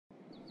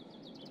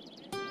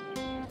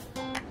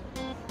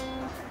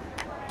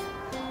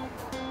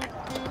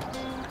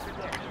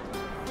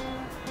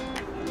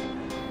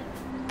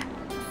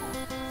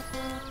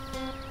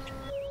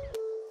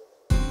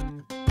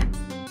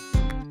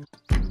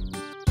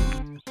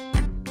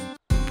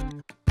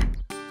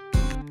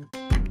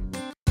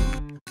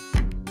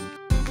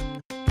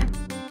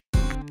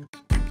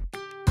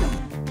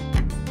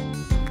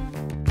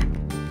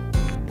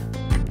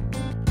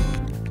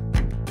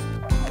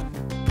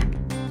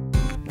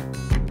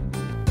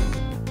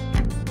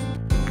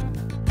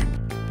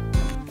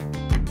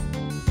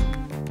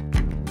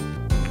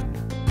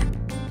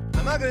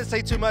going to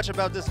say too much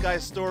about this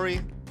guy's story,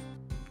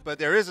 but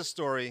there is a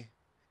story,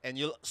 and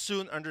you'll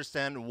soon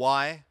understand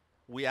why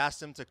we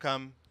asked him to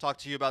come talk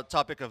to you about the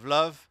topic of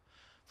love.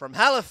 From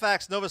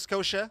Halifax, Nova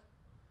Scotia,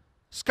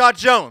 Scott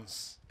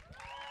Jones.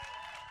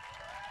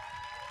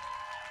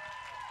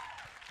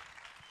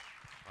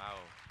 Wow.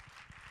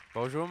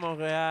 Bonjour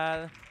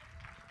Montréal.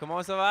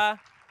 Comment ça va?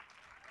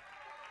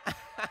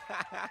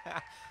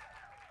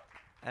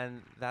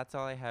 And that's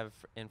all I have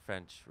in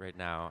French right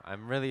now.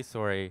 I'm really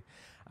sorry.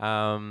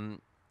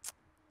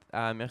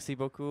 Merci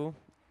beaucoup.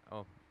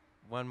 Oh,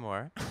 one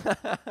more.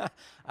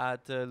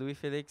 To Louis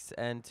Felix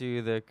and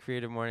to the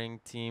Creative Morning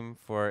team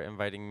for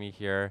inviting me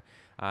here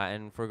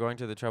and for going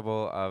to the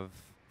trouble of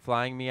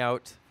flying me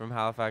out from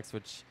Halifax,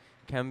 which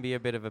can be a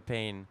bit of a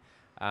pain.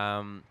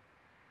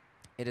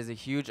 It is a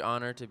huge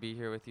honor to be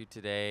here with you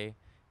today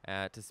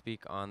to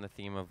speak on the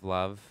theme of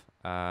love.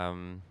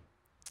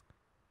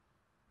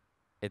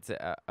 It's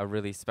a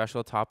really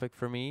special topic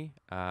for me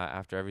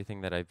after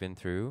everything that I've been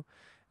through.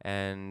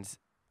 And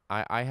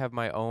I have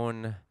my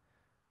own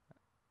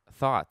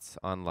thoughts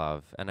on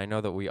love. And I know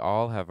that we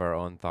all have our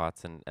own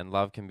thoughts, and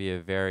love can be a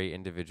very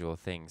individual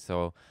thing.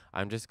 So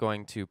I'm just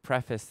going to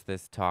preface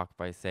this talk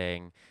by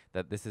saying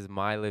that this is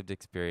my lived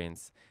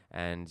experience,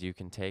 and you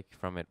can take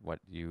from it what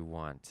you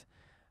want.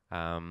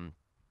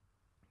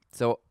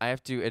 So I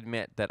have to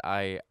admit that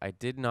I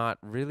did not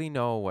really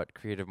know what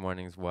Creative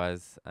Mornings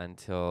was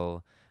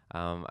until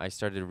I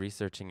started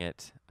researching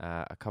it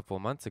a couple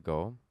months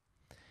ago,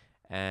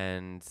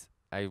 and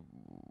I,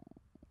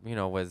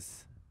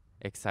 was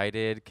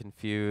excited,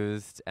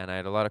 confused, and I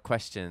had a lot of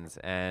questions.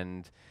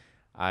 And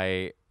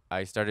I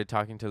started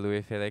talking to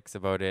Louis Felix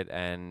about it,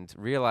 and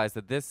realized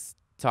that this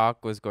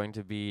talk was going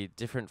to be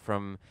different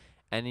from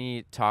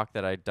any talk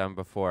that I'd done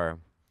before.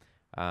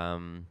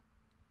 I'm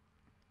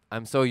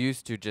so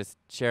used to just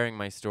sharing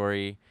my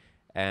story,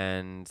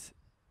 and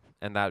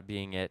that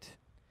being it.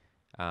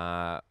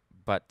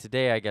 But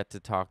today I get to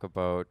talk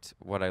about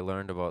what I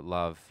learned about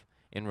love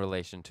in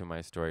relation to my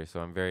story,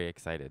 so I'm very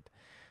excited.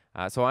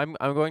 So I am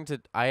going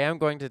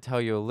to tell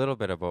you a little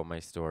bit about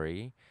my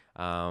story,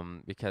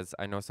 because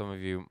I know some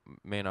of you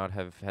may not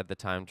have had the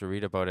time to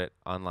read about it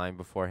online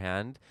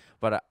beforehand.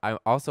 But I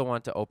also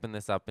want to open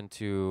this up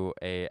into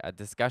a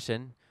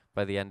discussion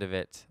by the end of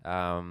it,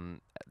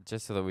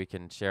 just so that we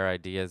can share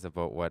ideas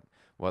about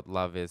what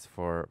love is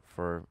for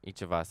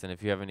each of us. And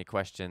if you have any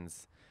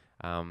questions,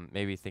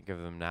 maybe think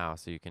of them now,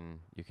 so you can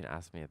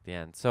ask me at the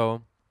end.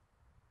 So,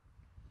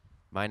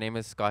 my name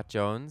is Scott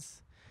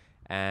Jones,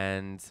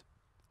 and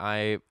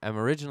I am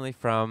originally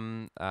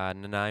from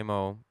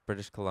Nanaimo,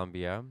 British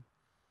Columbia,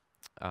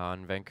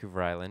 on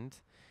Vancouver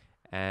Island,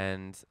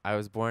 and I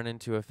was born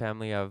into a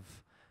family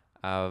of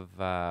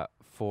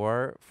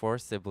four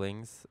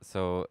siblings,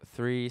 so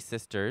 3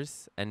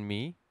 sisters and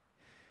me,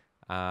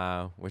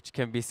 which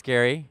can be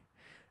scary.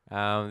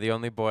 The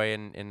only boy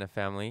in the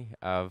family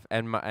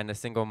and a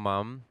single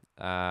mom.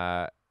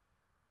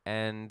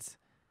 And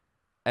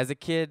as a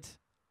kid,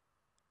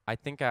 I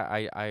think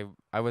I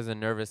was a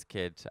nervous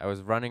kid. I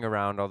was running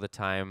around all the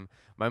time.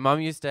 My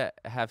mom used to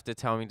have to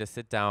tell me to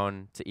sit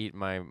down to eat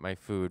my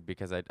food,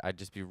 because I'd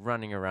just be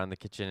running around the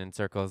kitchen in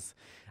circles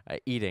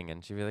eating.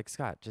 And she'd be like,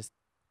 Scott, just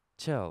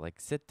chill, like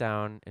sit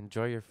down,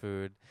 enjoy your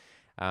food.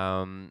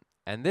 And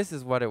this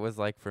is what it was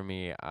like for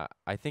me.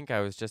 I think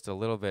I was just a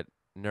little bit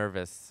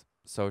nervous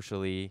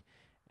socially,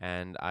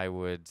 and I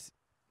would,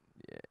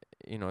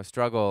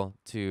 struggle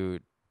to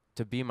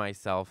be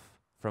myself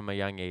from a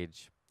young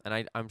age.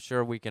 And I'm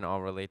sure we can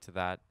all relate to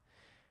that.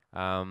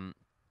 And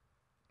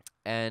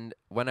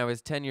when I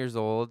was 10 years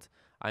old,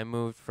 I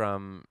moved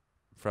from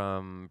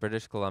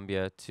British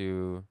Columbia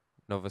to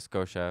Nova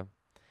Scotia.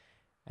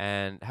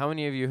 And how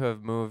many of you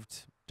have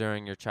moved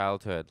during your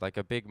childhood, like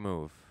a big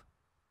move?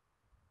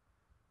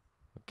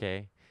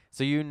 Okay,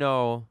 so you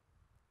know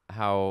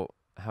how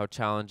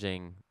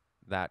challenging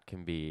that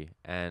can be,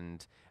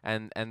 and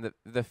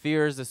the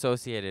fears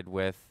associated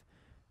with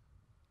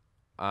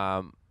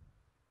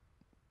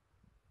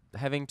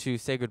having to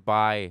say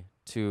goodbye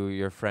to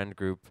your friend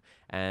group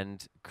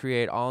and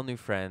create all new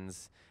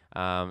friends,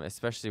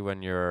 especially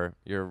when you're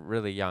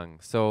really young.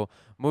 So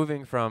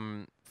moving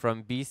from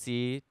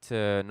BC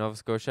to Nova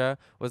Scotia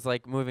was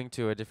like moving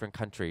to a different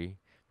country,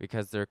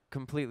 because they're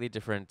completely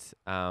different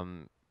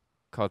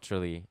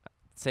culturally.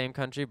 Same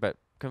country, but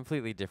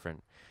completely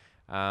different.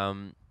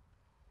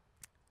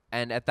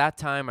 And at that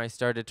time, I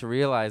started to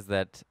realize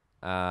that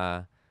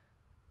I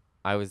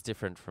was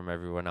different from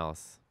everyone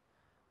else.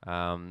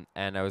 And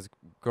I was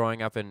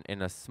growing up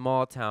in a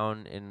small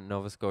town in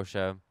Nova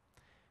Scotia,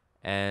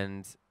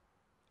 and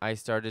I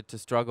started to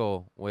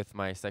struggle with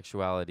my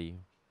sexuality.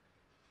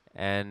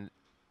 And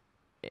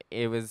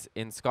it was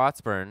in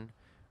Scottsburn,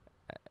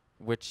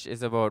 which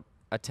is about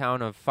a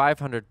town of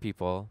 500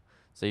 people,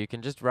 so you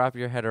can just wrap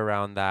your head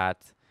around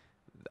that.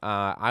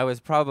 I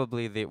was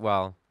probably the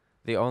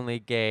only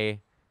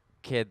gay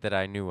kid that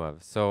I knew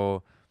of.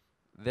 So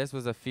this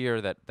was a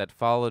fear that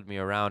followed me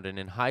around. And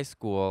in high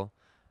school,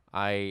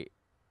 I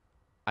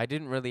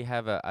didn't really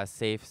have a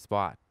safe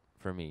spot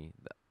for me.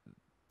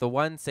 the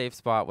one safe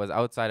spot was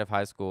outside of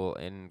high school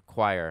in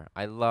choir.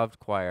 I loved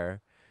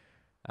choir.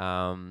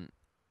 Um,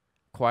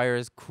 choir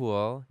is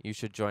cool. You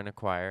should join a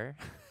choir.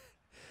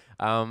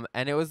 And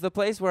it was the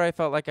place where I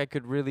felt like I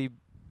could really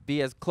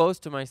be as close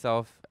to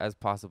myself as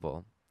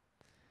possible.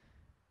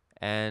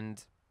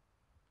 And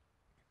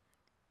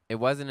it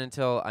wasn't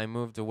until I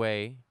moved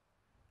away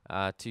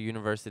to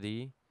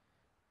university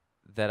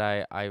that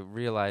I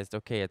realized,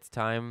 okay, it's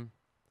time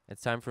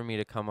for me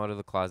to come out of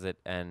the closet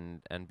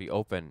and be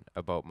open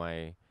about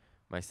my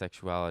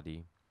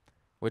sexuality,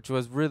 which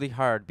was really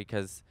hard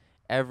because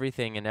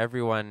everything and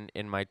everyone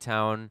in my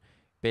town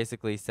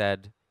basically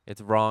said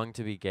it's wrong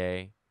to be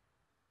gay.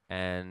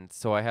 And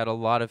so I had a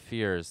lot of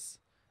fears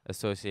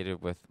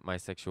associated with my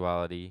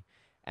sexuality.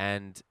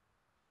 And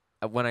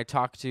when I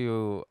talk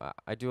to,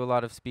 I do a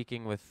lot of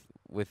speaking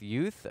with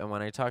youth. And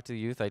when I talk to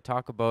youth, I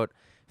talk about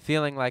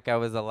feeling like I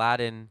was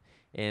Aladdin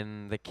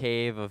in the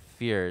cave of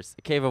fears,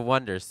 cave of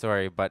wonders,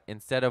 sorry. But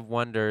instead of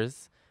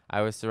wonders,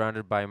 I was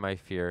surrounded by my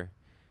fear.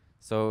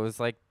 So it was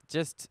like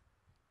just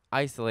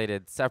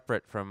isolated,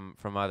 separate from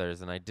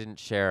others. And I didn't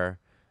share,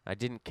 I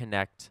didn't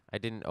connect, I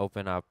didn't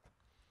open up.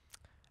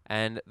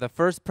 And the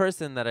first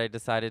person that I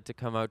decided to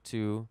come out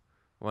to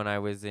when I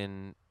was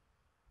in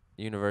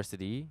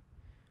university,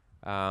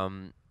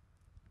 um,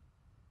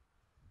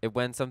 it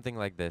went something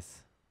like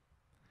this.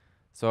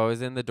 So I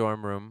was in the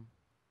dorm room,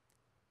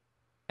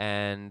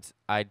 and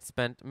I'd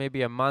spent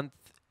maybe a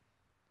month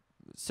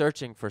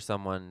searching for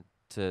someone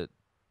to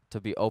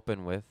be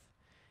open with,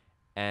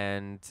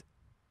 and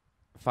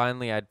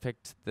finally I'd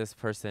picked this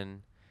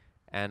person,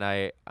 and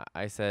I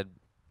said,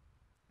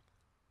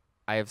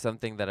 I have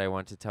something that I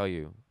want to tell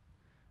you.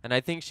 And I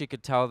think she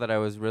could tell that I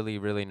was really,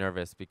 really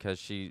nervous because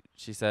she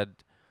said,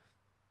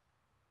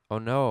 "Oh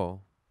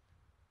no,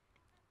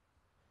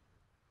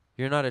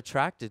 you're not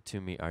attracted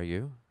to me, are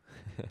you?"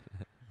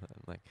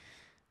 I'm like,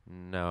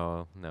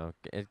 no, no,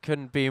 it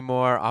couldn't be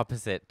more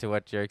opposite to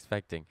what you're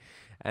expecting.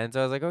 And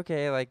so I was like,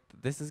 okay, like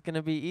this is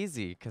gonna be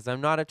easy because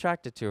I'm not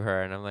attracted to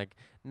her. And I'm like,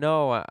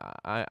 no,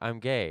 I'm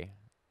gay.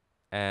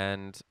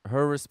 And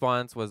her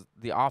response was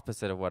the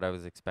opposite of what I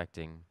was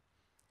expecting.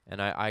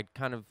 And I'd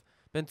kind of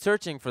been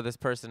searching for this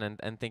person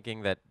and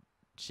thinking that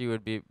she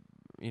would be,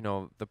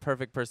 the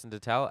perfect person to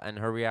tell. And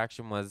her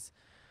reaction was,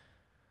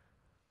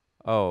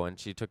 oh, and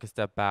she took a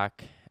step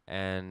back,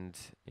 and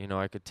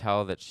I could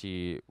tell that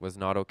she was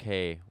not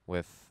okay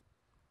with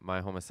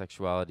my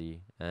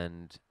homosexuality,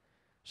 and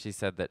she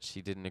said that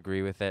she didn't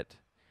agree with it.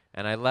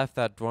 And I left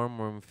that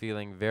dorm room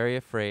feeling very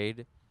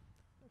afraid,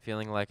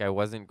 feeling like I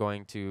wasn't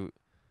going to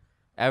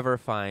ever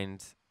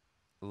find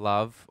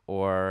love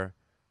or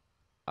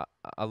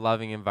a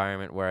loving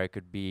environment where I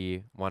could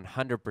be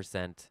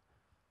 100%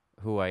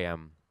 who I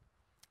am.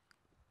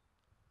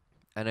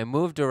 And I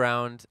moved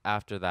around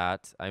after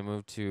that. I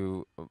moved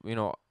to,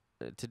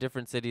 to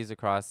different cities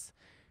across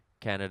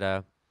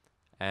Canada.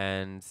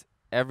 And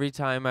every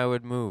time I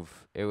would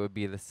move, it would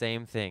be the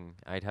same thing.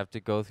 I'd have to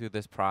go through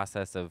this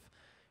process of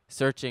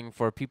searching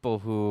for people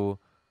who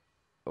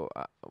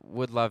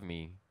would love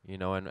me,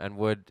 and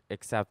would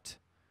accept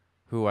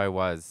who I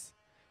was.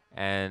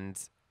 And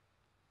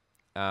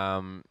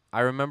I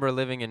remember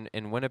living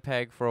in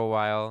Winnipeg for a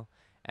while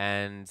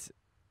and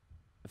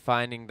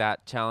finding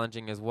that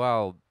challenging as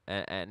well,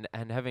 and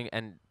having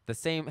the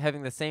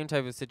same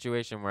type of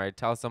situation where I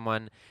tell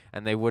someone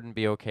and they wouldn't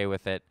be okay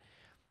with it.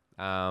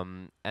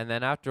 And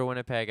then after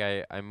Winnipeg,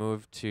 I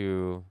moved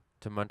to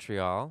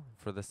Montreal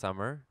for the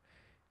summer,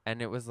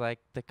 and it was like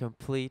the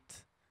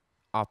complete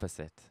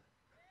opposite.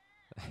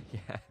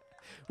 Yeah.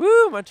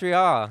 Woo,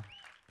 Montreal.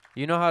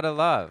 You know how to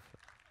love.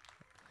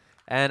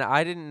 And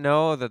I didn't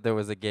know that there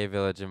was a gay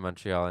village in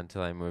Montreal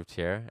until I moved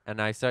here.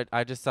 And I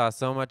just saw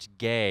so much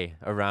gay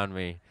around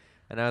me.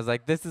 And I was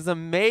like, this is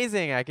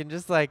amazing. I can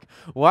just like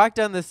walk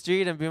down the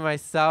street and be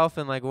myself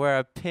and like wear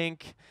a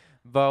pink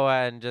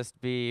boa and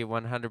just be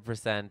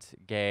 100%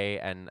 gay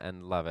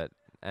and love it.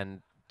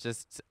 And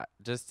just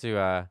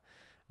to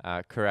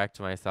correct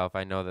myself,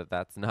 I know that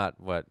that's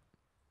not what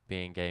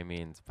being gay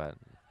means, but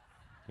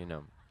you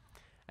know.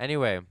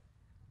 Anyway,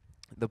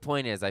 the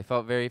point is I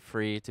felt very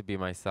free to be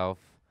myself.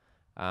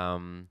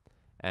 And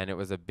it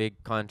was a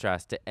big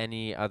contrast to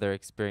any other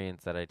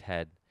experience that I'd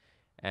had.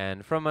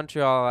 And from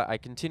Montreal, I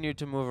continued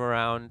to move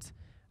around.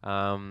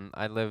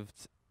 I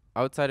lived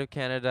outside of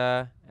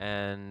Canada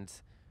and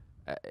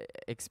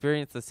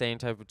experienced the same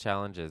type of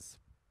challenges.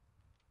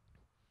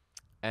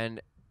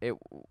 And it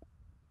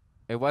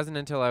wasn't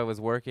until I was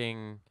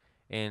working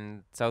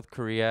in South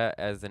Korea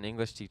as an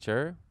English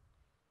teacher,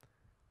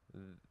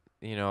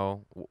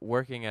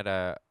 working at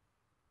a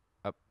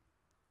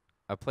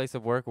place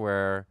of work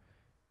where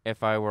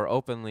if I were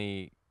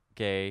openly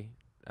gay,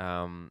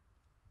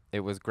 it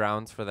was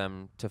grounds for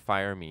them to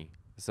fire me.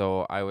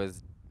 So I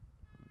was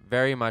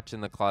very much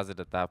in the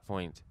closet at that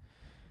point,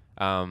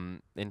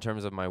 in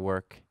terms of my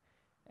work.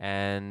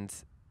 And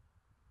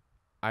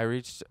I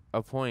reached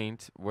a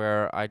point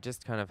where I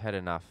just kind of had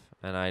enough.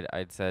 And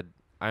I'd said,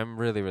 I'm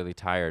really, really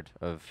tired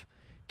of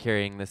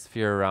carrying this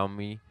fear around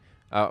me,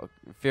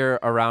 fear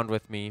around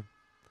with me.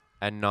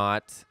 and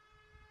not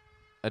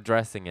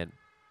addressing it.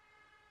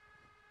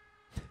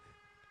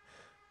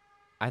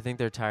 I think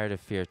they're tired of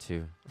fear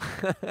too.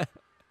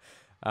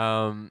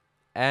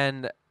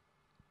 And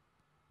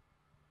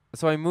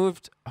so I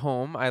moved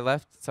home. I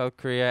left South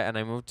Korea and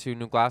I moved to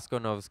New Glasgow,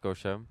 Nova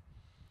Scotia.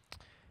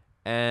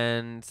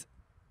 And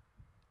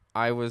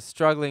I was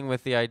struggling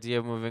with the idea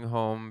of moving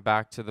home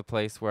back to the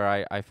place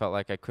where I felt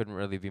like I couldn't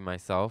really be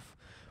myself.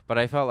 But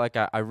I felt like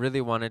I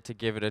really wanted to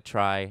give it a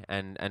try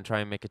and try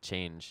and make a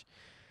change.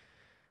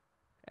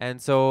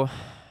 And so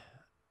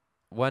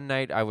one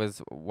night I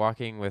was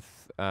walking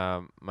with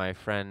my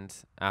friend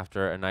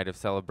after a night of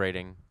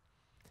celebrating,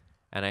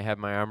 and I had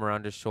my arm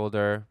around his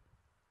shoulder,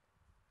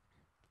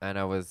 and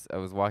I was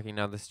walking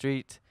down the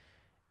street,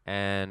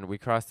 and we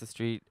crossed the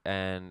street,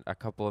 and a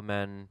couple of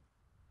men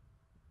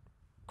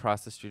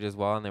crossed the street as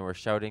well, and they were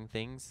shouting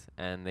things,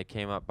 and they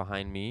came up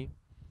behind me,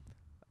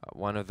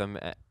 one of them,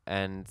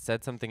 and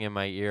said something in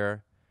my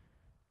ear,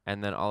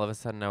 and then all of a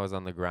sudden I was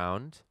on the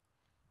ground,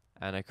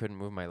 and I couldn't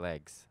move my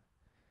legs.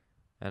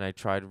 And I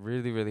tried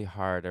really, really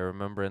hard. I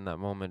remember in that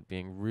moment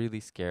being really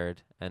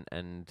scared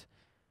and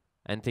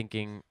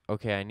thinking,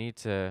 okay, I need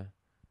to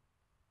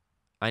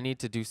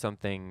do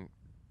something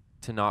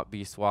to not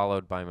be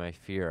swallowed by my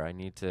fear. I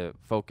need to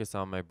focus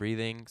on my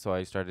breathing. So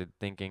I started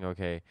thinking,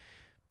 okay,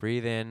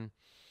 breathe in,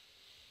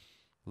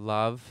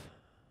 love,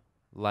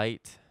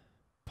 light,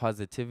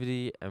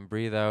 positivity, and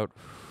breathe out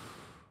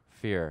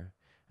fear.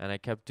 And I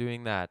kept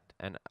doing that.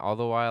 And all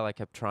the while I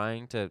kept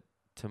trying to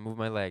move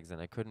my legs,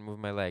 and I couldn't move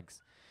my legs.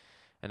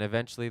 And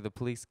eventually the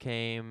police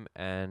came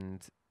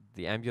and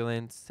the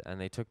ambulance, and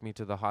they took me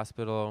to the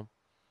hospital.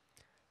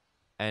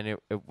 And it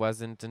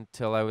wasn't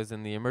until I was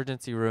in the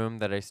emergency room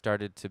that I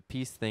started to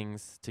piece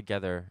things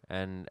together.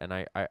 And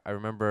I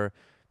remember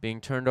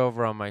being turned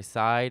over on my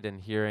side and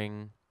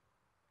hearing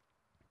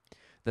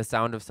the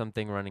sound of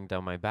something running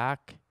down my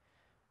back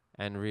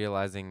and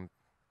realizing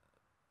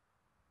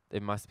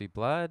it must be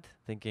blood,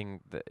 thinking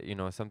that,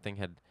 something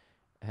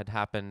had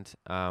happened.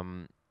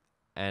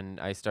 And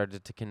I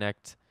started to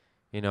connect,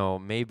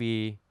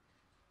 maybe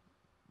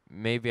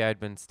I'd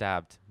been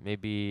stabbed.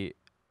 Maybe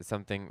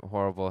something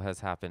horrible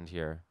has happened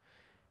here.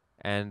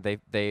 And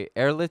they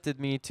airlifted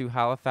me to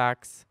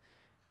Halifax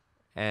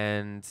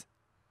and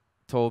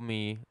told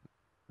me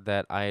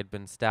that I had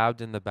been stabbed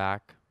in the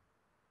back.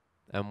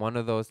 And one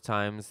of those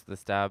times the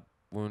stab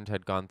wound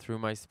had gone through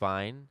my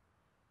spine,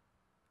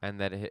 and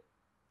that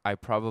I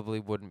probably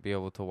wouldn't be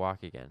able to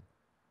walk again.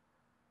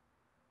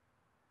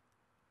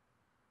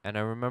 And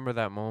I remember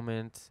that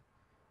moment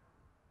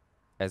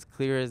as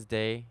clear as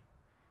day,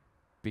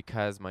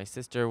 because my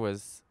sister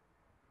was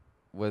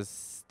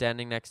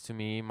standing next to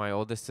me, my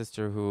oldest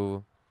sister,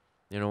 who,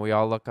 we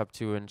all look up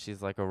to, and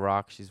she's like a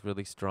rock. She's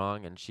really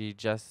strong, and she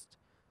just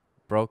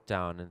broke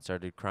down and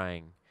started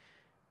crying.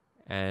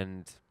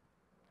 And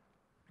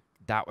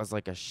that was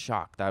like a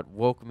shock that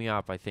woke me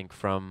up, I think,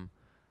 from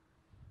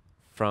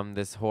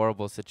this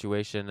horrible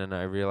situation. And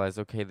I realized,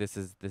 okay, this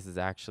is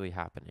actually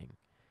happening.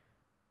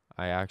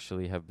 I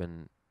actually have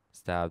been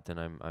stabbed, and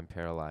I'm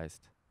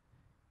paralyzed.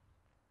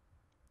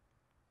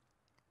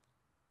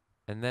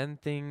 And then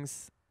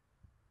things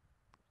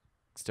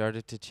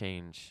started to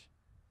change.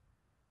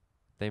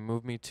 They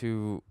moved me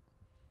to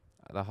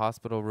the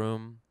hospital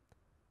room,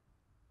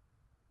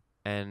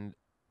 and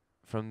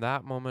from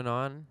that moment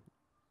on,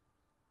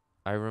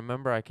 I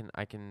remember I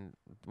can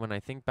when I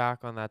think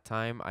back on that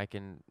time, I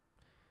can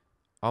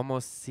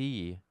almost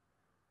see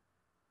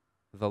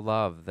the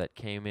love that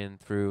came in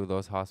through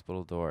those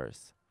hospital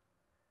doors.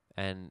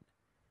 And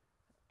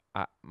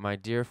my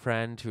dear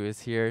friend who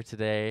is here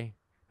today,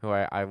 who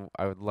I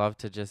would love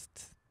to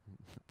just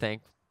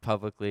thank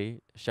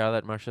publicly,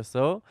 Charlotte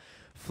Marchessault,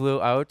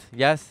 flew out.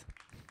 Yes.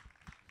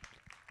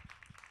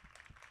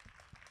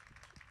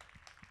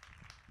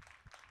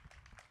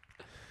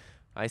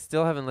 I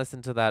still haven't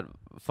listened to that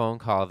phone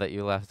call that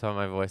you left on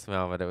my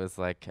voicemail, but it was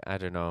like, I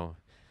don't know,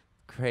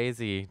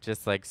 crazy,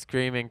 just like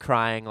screaming,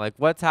 crying, like,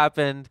 what's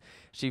happened?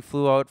 She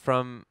flew out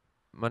from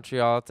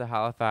Montreal to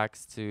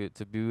Halifax to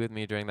be with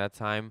me during that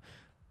time.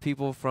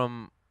 People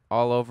from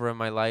all over in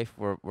my life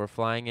were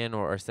flying in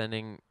or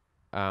sending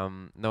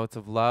notes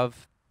of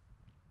love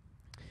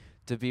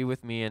to be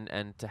with me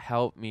and to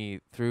help me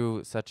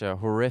through such a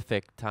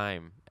horrific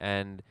time.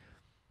 And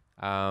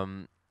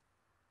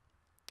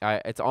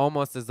it's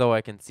almost as though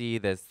I can see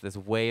this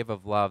wave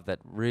of love that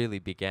really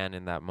began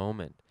in that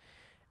moment.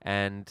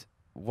 And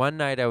one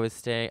night I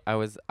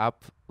was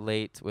up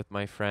late with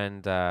my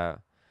friend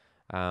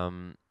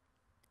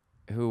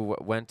who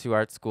went to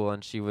art school,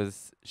 and she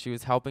was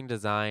helping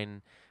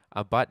design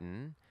a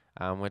button,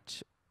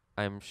 which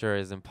I'm sure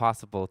is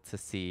impossible to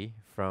see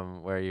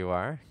from where you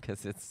are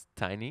because it's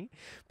tiny.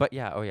 But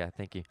yeah, oh yeah,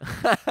 thank you.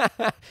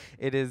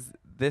 It is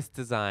this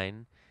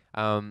design,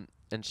 and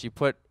she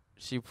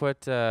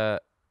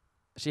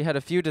had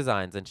a few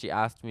designs, and she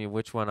asked me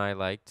which one I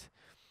liked.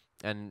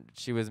 And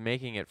she was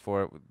making it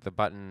the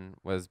button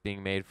was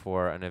being made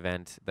for an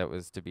event that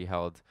was to be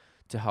held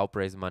to help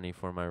raise money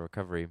for my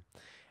recovery.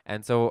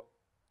 And so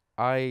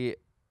I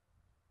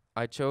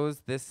I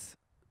chose this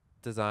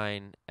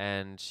design,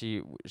 and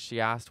she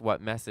asked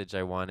what message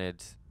I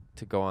wanted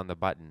to go on the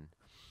button.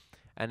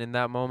 And in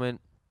that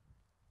moment,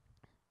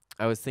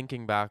 I was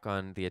thinking back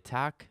on the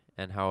attack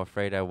and how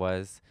afraid I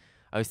was.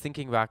 I was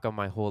thinking back on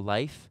my whole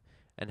life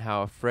and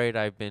how afraid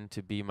I've been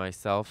to be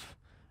myself.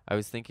 I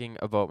was thinking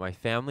about my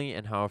family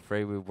and how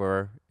afraid we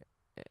were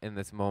in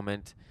this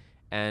moment,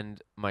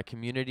 and my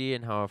community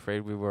and how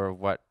afraid we were of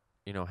what,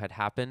 had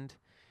happened.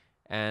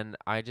 And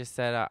I just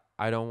said,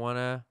 I don't want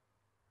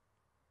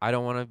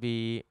to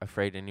be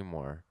afraid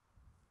anymore.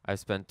 I've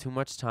spent too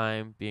much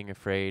time being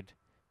afraid.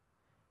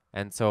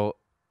 And so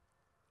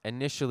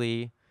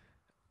initially,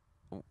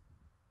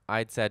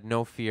 I'd said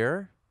no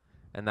fear,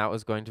 and that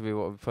was going to be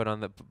what we put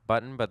on the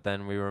button, but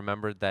then we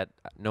remembered that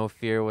no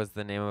fear was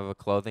the name of a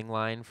clothing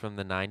line from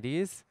the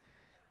 90s.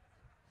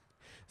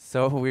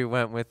 So we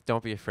went with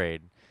don't be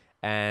afraid.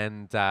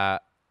 And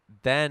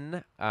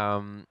then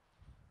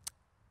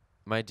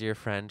my dear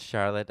friend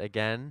Charlotte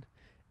again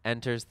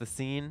enters the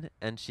scene,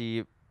 and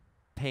she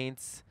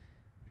paints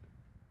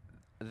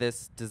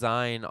this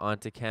design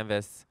onto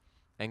canvas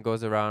and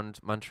goes around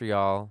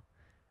Montreal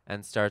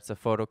and starts a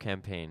photo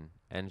campaign.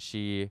 And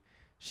she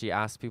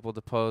asks people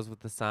to pose with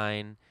the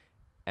sign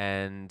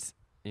and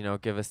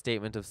give a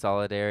statement of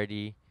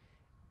solidarity.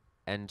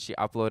 And she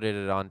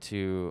uploaded it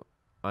onto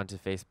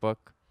Facebook,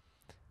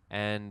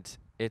 and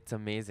it's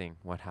amazing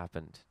what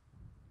happened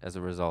as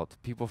a result.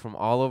 People from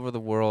all over the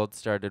world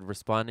started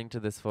responding to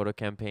this photo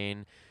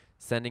campaign,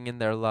 sending in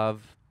their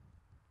love,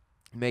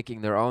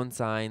 making their own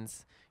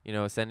signs,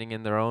 sending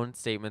in their own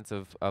statements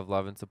of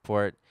love and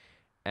support.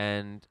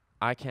 And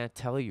I can't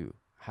tell you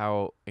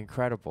how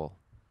incredible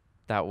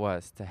that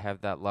was to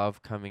have that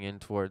love coming in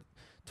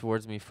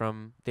towards me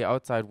from the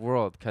outside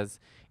world. Because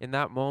in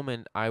that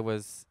moment, I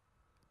was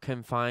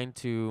confined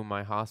to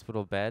my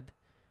hospital bed.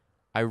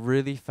 I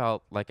really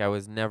felt like I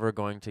was never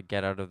going to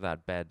get out of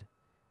that bed,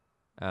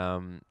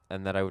 and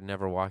that I would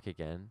never walk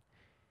again.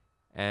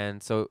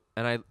 And so,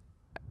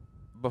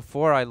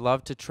 before I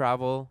loved to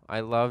travel, I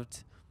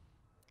loved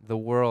the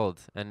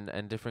world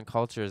and different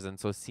cultures. And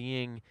so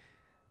seeing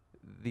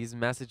these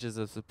messages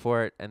of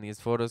support and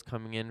these photos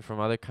coming in from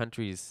other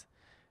countries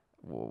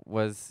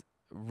was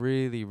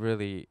really,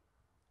 really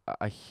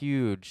a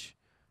huge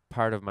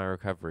part of my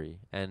recovery.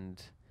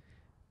 And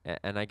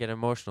I get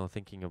emotional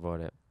thinking about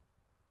it.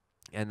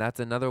 And that's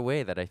another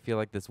way that I feel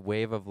like this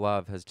wave of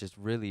love has just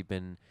really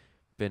been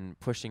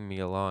pushing me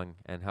along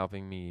and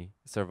helping me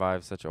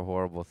survive such a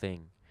horrible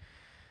thing.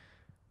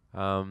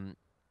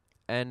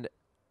 And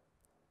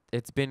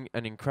it's been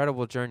an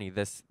incredible journey.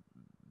 This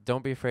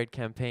Don't Be Afraid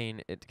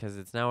campaign, because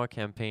it's now a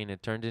campaign.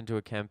 It turned into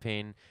a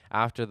campaign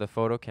after the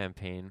photo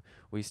campaign.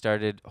 We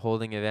started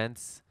holding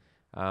events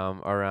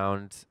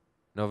around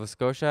Nova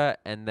Scotia,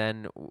 and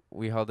then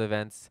we held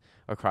events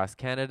across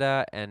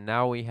Canada, and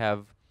now we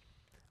have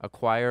a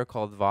choir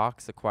called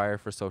Vox, a choir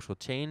for social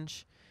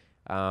change.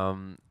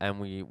 And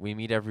we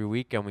meet every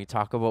week, and we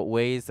talk about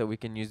ways that we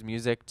can use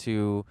music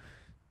to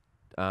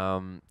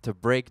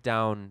break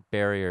down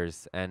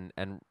barriers and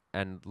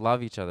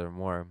love each other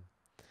more.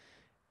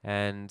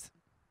 And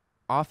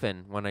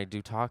often when I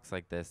do talks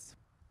like this,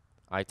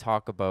 I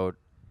talk about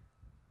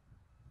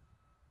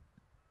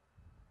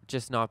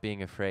just not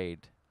being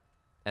afraid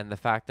and the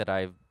fact that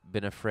I've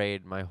been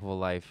afraid my whole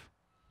life.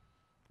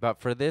 But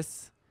for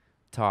this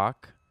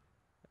talk,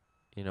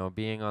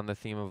 being on the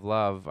theme of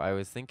love,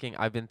 I've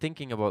been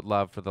thinking about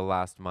love for the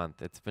last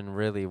month. It's been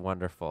really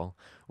wonderful.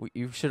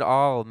 You should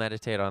all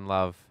meditate on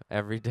love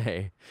every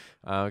day.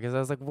 Because I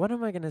was like, what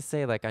am I going to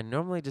say? Like, I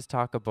normally just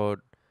talk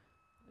about,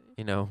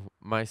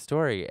 my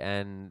story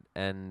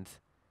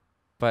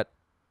but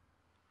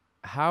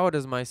how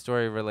does my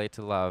story relate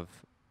to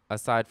love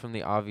aside from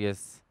the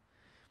obvious?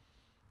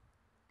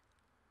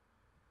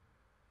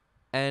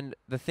 And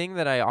the thing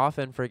that I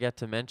often forget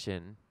to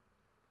mention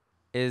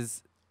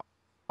is,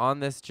 on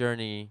this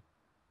journey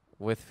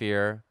with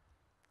fear,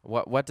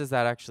 what does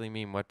that actually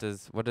mean? What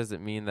does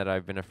it mean that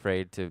I've been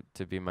afraid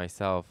to be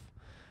myself?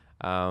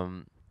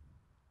 And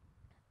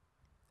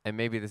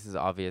maybe this is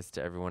obvious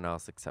to everyone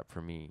else except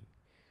for me,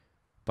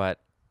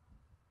 but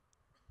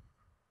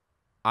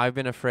I've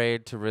been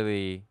afraid to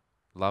really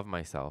love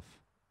myself,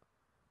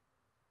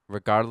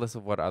 regardless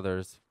of what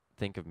others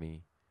think of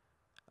me.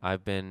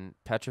 I've been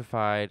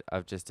petrified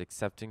of just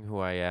accepting who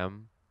I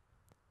am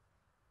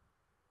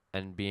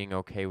and being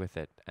okay with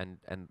it, and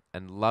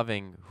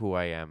loving who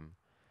I am.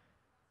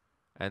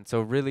 And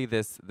so really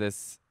this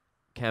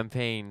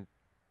campaign,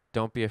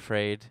 Don't Be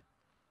Afraid,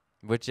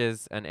 which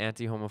is an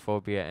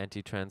anti-homophobia,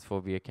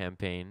 anti-transphobia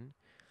campaign,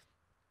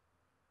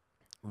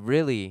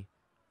 really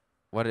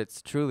what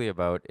it's truly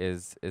about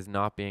is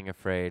not being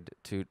afraid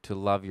to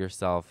love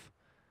yourself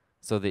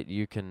so that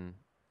you can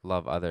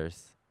love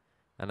others.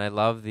 And I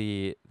love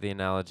the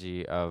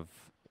analogy of,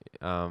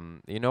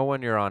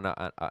 when you're on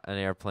an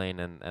airplane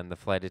and the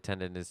flight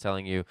attendant is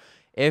telling you,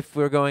 if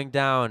we're going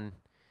down,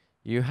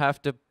 you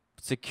have to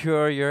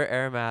secure your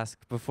air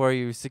mask before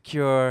you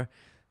secure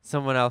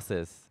someone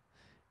else's.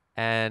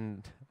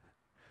 And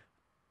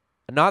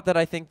not that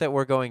I think that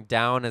we're going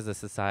down as a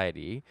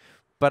society,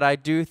 but I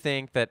do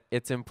think that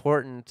it's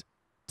important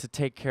to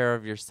take care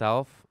of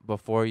yourself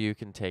before you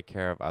can take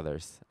care of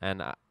others.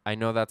 And I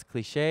know that's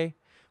cliche,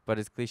 but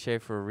it's cliche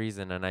for a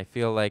reason. And I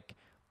feel like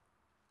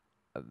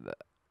th-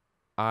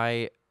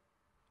 I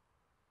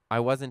I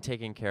wasn't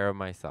taking care of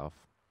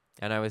myself,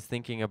 and I was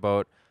thinking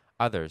about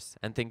others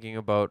and thinking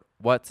about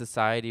what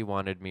society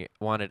wanted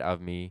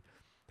of me,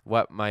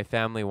 what my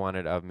family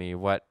wanted of me,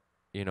 what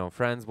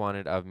friends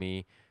wanted of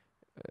me.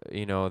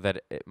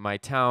 That my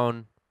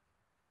town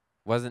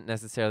wasn't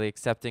necessarily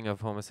accepting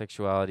of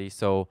homosexuality,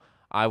 so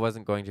I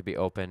wasn't going to be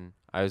open.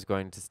 I was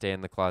going to stay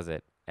in the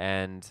closet.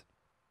 And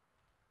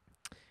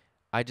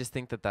I just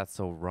think that that's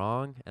so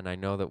wrong. And I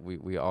know that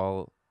we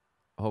all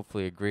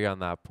hopefully agree on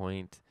that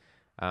point.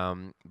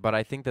 But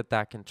I think that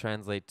that can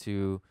translate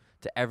to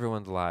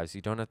everyone's lives.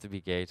 You don't have to be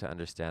gay to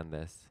understand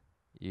this.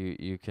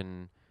 You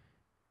can.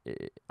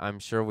 I'm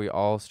sure we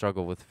all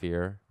struggle with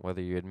fear,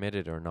 whether you admit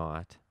it or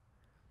not.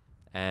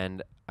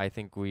 And I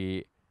think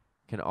we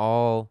can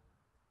all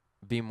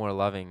be more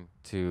loving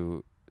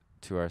to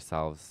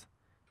ourselves.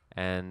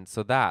 And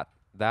so that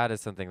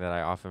is something that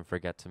I often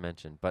forget to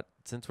mention. But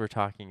since we're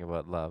talking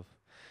about love,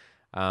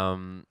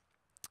 um,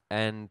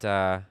 and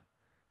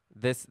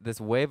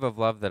this wave of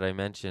love that I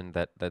mentioned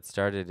that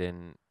started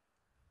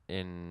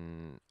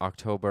in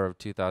October of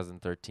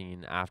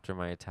 2013 after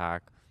my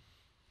attack,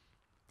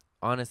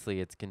 honestly,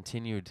 it's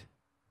continued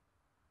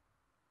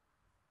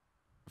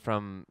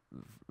from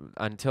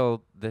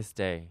until this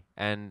day.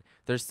 And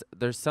there's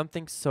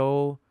something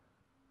so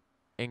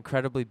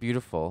incredibly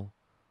beautiful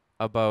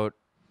about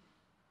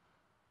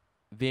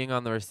being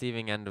on the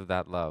receiving end of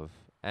that love.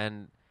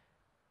 And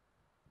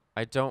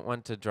I don't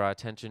want to draw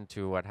attention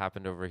to what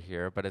happened over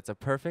here, but it's a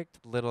perfect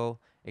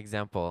little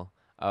example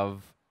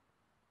of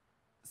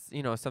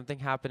something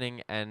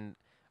happening and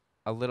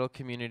a little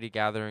community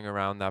gathering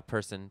around that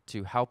person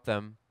to help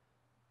them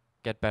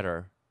get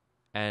better.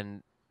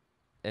 And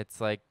it's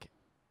like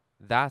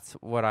that's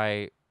what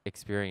I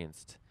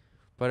experienced.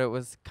 But it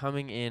was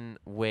coming in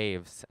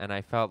waves, and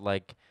I felt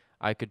like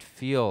I could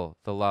feel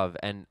the love,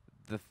 and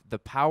the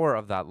power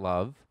of that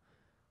love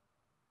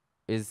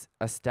is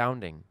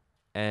astounding.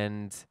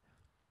 And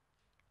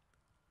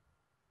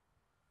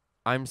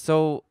I'm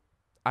so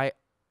I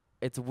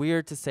it's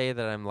weird to say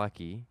that I'm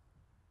lucky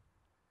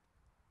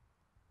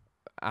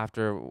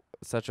after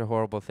such a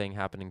horrible thing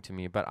happening to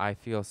me, but I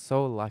feel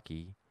so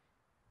lucky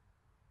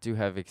to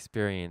have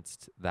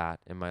experienced that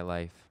in my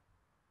life.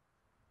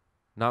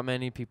 Not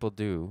many people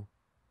do.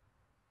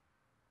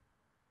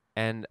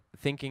 And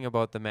thinking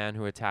about the man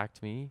who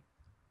attacked me,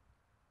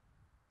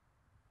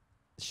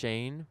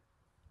 Shane,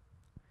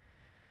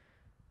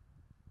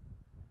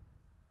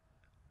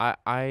 I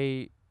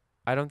I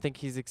I don't think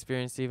he's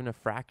experienced even a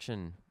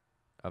fraction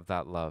of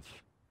that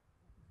love.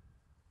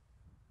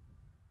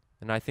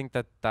 And I think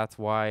that that's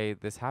why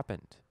this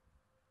happened.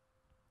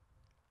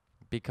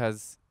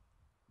 Because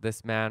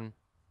this man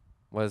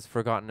was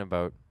forgotten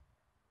about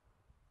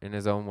in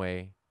his own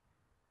way.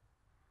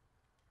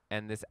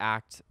 And this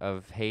act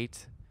of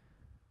hate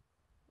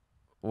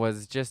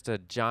was just a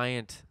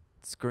giant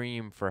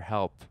scream for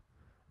help,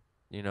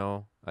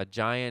 a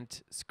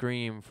giant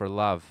scream for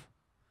love.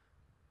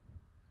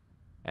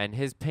 And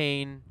his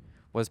pain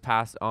was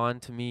passed on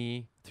to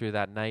me through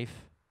that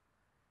knife,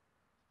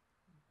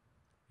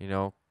 you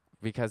know,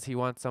 because he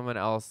wants someone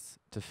else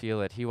to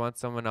feel it. He wants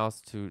someone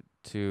else to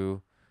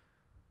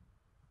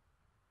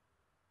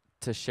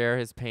share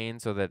his pain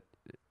so that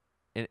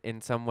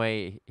in some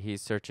way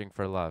he's searching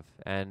for love.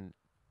 And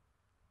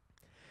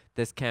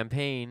this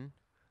campaign,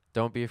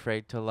 Don't Be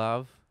Afraid to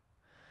Love,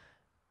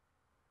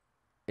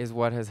 is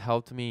what has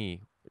helped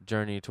me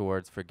journey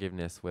towards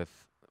forgiveness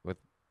with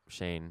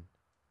Shane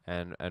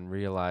and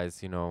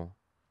realize,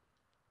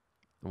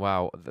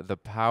 wow, the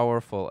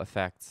powerful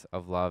effects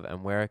of love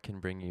and where it can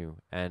bring you,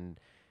 and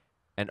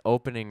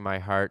opening my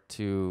heart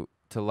to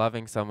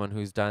loving someone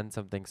who's done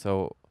something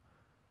so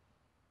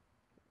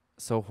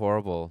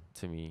horrible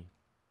to me.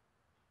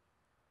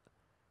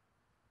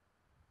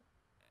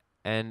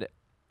 And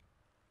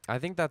I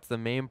think that's the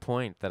main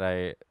point that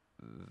I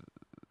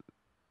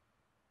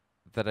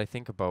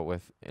think about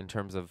with in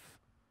terms of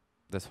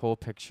this whole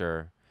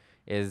picture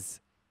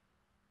is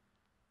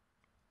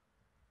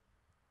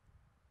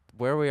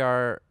where we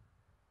are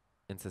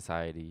in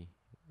society.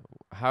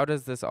 How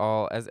does this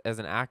all, as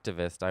an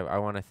activist, I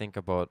want to think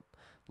about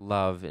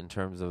love in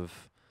terms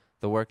of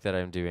the work that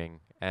I'm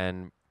doing.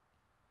 And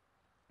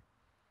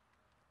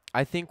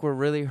I think we're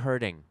really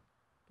hurting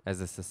as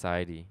a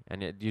society.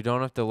 And you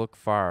don't have to look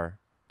far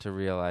to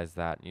realize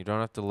that. You don't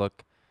have to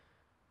look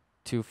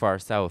too far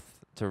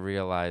south to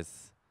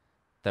realize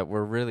that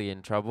we're really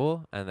in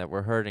trouble and that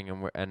we're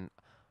hurting, and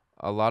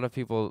a lot of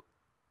people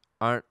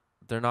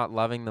they're not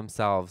loving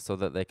themselves so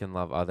that they can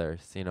love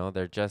others.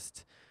 They're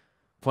just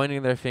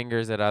pointing their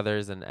fingers at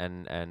others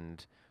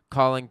and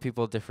calling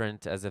people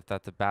different as if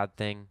that's a bad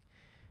thing.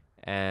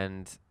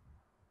 And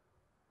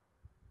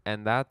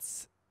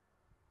that's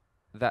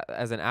that.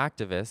 As an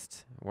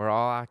activist, we're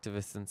all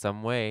activists in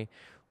some way.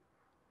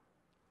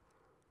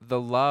 the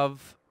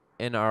love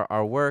in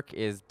our work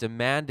is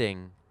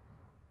demanding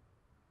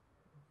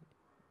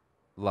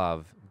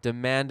love,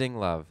 demanding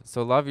love.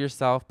 So love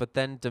yourself, but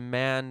then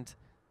demand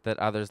that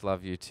others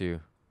love you too.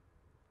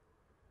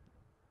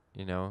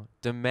 You know,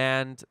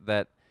 demand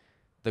that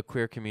the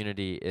queer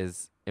community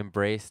is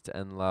embraced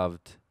and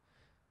loved.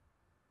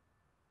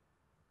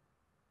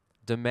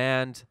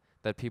 Demand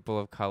that people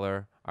of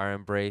color are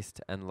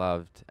embraced and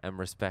loved and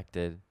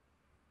respected.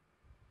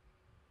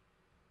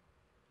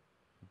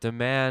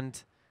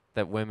 Demand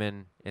that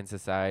women in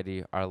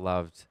society are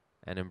loved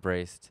and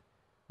embraced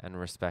and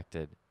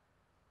respected.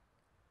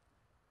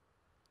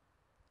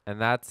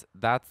 And that's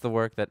the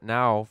work that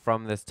now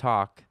from this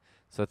talk.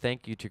 So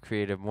thank you to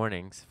Creative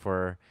Mornings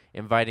for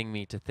inviting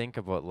me to think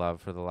about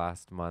love for the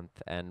last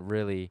month and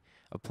really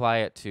apply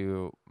it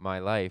to my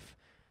life.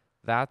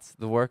 That's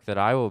the work that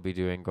I will be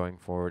doing going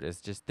forward, is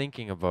just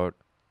thinking about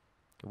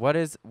what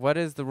is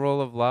the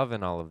role of love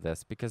in all of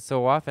this, because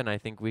so often I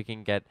think we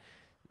can get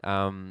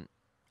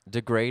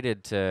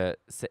degraded to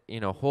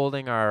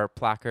holding our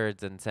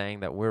placards and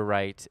saying that we're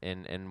right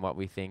in what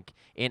we think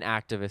in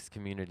activist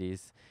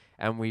communities,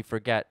 and we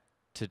forget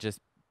to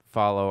just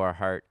follow our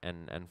heart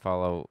and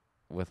follow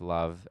with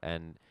love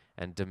and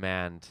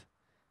demand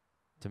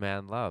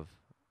love.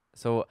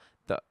 So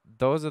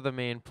those are the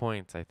main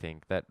points, I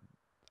think, that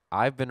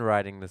I've been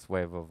riding this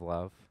wave of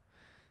love.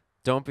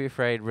 Don't be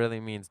afraid really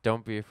means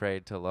don't be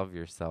afraid to love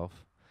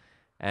yourself.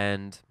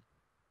 And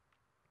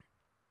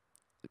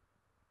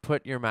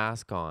put your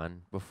mask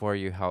on before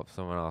you help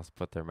someone else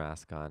put their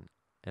mask on.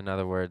 In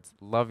other words,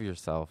 love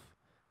yourself.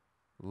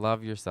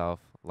 Love yourself.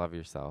 Love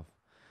yourself.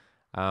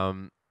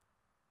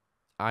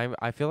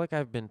 I feel like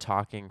I've been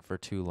talking for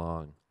too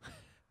long.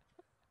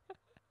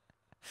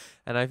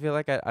 And I feel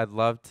like I'd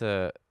love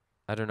to,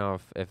 I don't know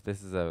if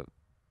this is a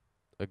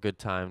good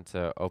time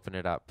to open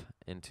it up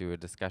into a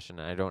discussion.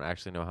 I don't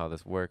actually know how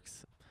this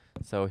works.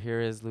 So here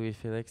is Louis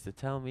Felix to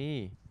tell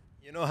me.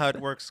 You know how it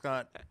works,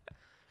 Scott.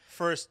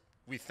 First,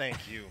 we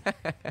thank you.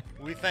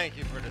 We thank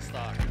you for this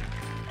talk.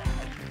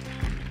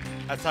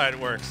 That's how it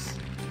works.